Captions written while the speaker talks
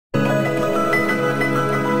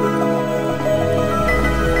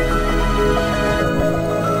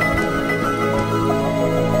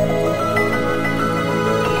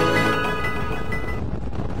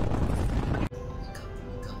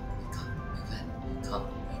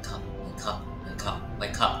Wake up,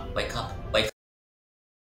 wake up, wake up, wake up.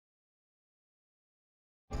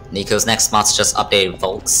 Nico's Nextbots just updated,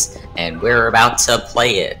 folks, and we're about to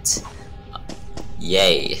play it.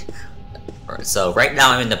 Yay. So right now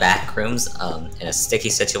I'm in the back rooms, in a sticky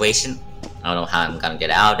situation. I don't know how I'm gonna get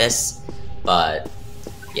out of this, but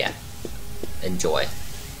yeah. Enjoy.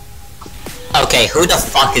 Okay, who the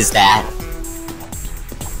fuck is that?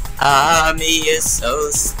 Me is so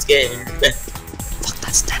scared. Fuck,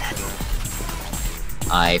 that's dead end.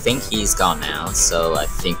 I think he's gone now, so I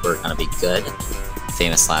think we're gonna be good.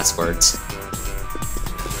 Famous last words.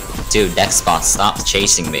 Dude, Nextbots, stop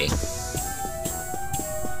chasing me.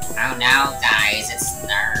 Oh no, guys, it's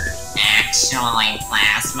Nerd. Actually,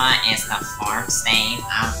 Plasma is the fourth stage.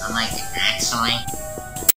 I'm like, actually.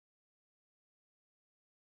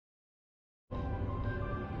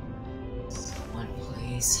 Someone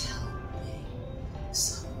please help me.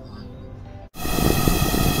 Someone.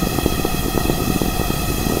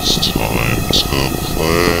 It's time to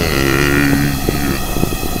play.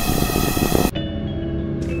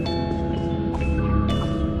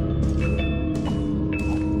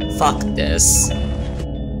 Fuck this.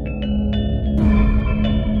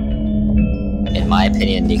 In my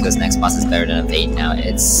opinion, Nico's Nextbots is better than a 8 now.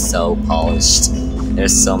 It's so polished.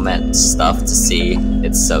 There's so much stuff to see.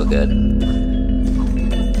 It's so good.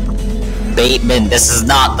 Bateman, this is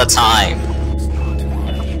not the time!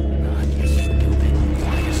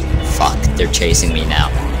 Fuck, they're chasing me now.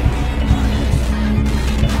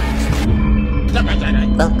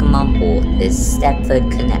 Welcome on board this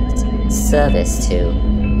Stepford Connect service to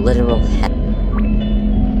literal heaven.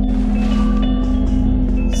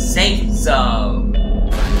 Safe zone!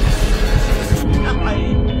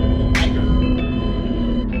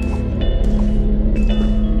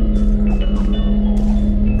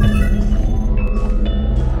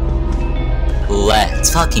 Let's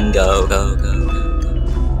fucking go, go, go, go,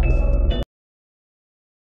 go.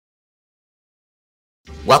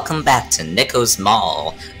 Welcome back to Nico's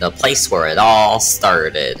Mall, the place where it all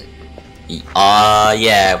started.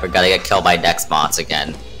 Yeah, we're gonna get killed by Nextbots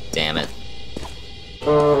again. Damn it.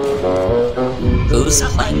 Who's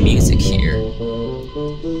playing music here?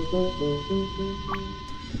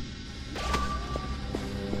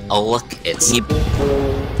 Oh look, it's Yeep.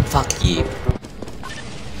 Fuck Yeep.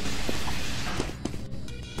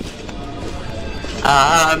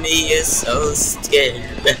 Me is so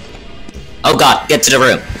scared. Oh god, get to the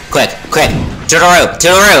room. Quick, quick. To the room, to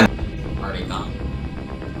the room. Already gone.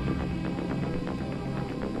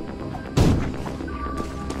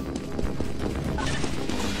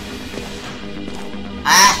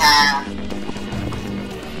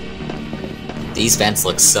 These vents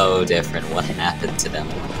look so different. What happened to them?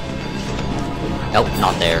 Nope,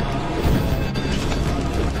 not there.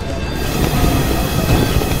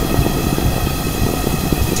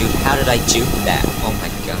 Dude, how did I juke that? Oh my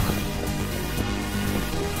god.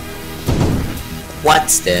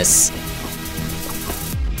 What's this?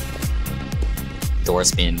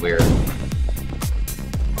 Doors being weird.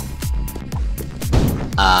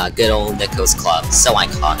 Good old Nico's Club. So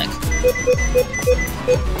iconic.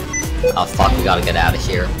 Oh fuck, we gotta get out of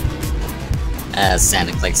here. As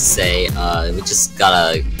Santa likes to say, we just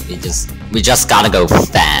gotta go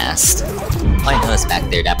fast. Oh, I noticed back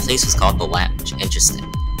there, that place was called the Lounge. Interesting.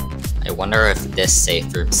 I wonder if this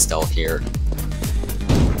safe room's still here.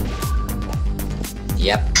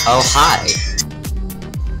 Yep. Oh, hi!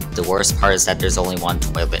 The worst part is that there's only one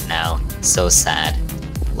toilet now. So sad.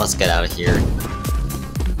 Let's get out of here.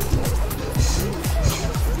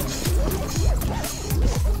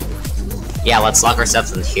 Yeah, let's lock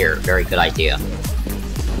ourselves in here. Very good idea.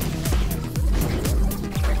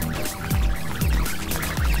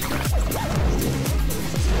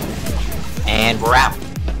 And we're out.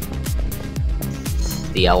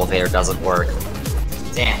 The elevator doesn't work.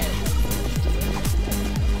 Damn it.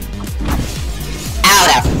 Ow,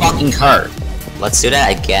 that fucking hurt! Let's do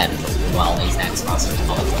that again. Well, these Nextbots are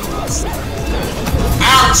calling for us.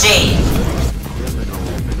 Ouchie!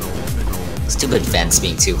 Stupid vents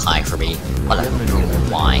being too high for me. What a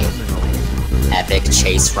whine. Epic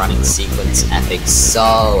chase running sequence. Epic.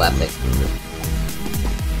 So epic.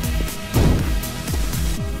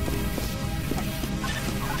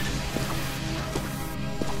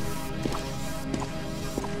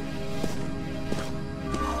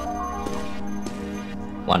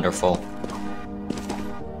 Wonderful.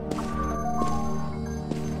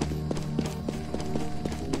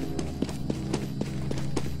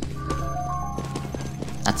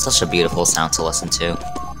 That's such a beautiful sound to listen to.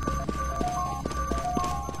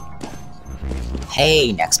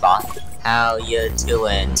 Hey, Nextbot. How you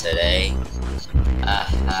doing today?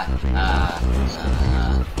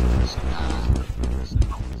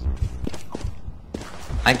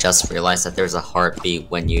 I just realized that there's a heartbeat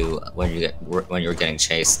when you're getting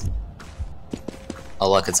chased.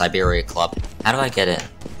 Oh look, it's Iberia Club. How do I get in?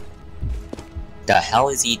 The hell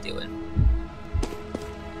is he doing?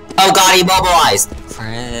 Oh god, he mobilized!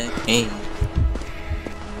 Frick me.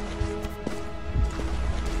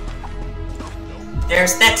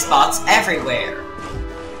 There's nextbots everywhere!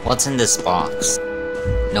 What's in this box?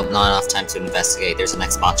 Nope, not enough time to investigate. There's a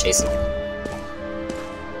nextbot chasing me.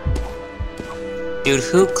 Dude,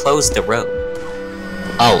 who closed the road?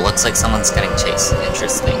 Oh, looks like someone's getting chased.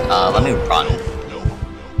 Interesting. Let me run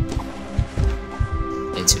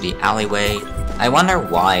into the alleyway. I wonder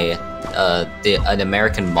why an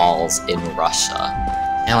American mall's in Russia.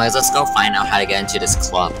 Anyways, let's go find out how to get into this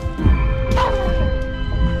club.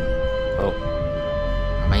 Oh,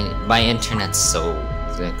 my internet's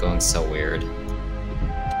going so weird.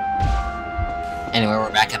 Anyway,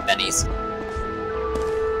 we're back at Benny's.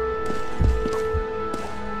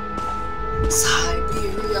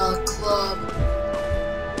 Siberia Club.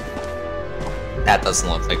 That doesn't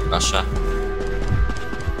look like Russia.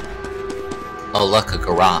 Oh look, a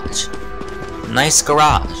garage. Nice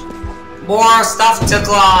garage. More stuff to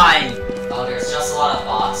climb! Oh, there's just a lot of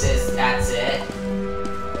boxes, that's it.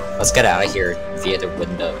 Let's get out of here via the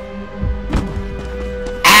window.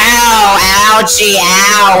 Ow! Ouchie!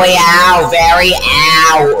 Owie! Ow! Very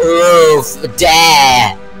ow! Oof!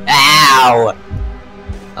 Deh! Ow!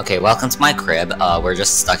 Okay, welcome to my crib. We're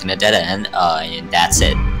just stuck in a dead end, and that's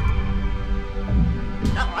it.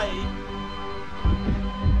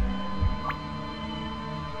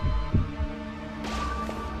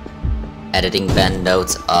 Editing Ben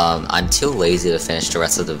notes, I'm too lazy to finish the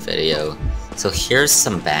rest of the video. So here's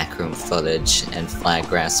some backroom footage and flat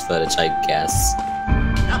grass footage, I guess.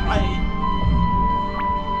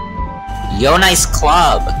 Yo, nice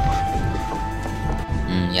club!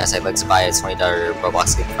 Yes, I'd like to buy a $20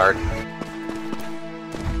 Roblox gift card.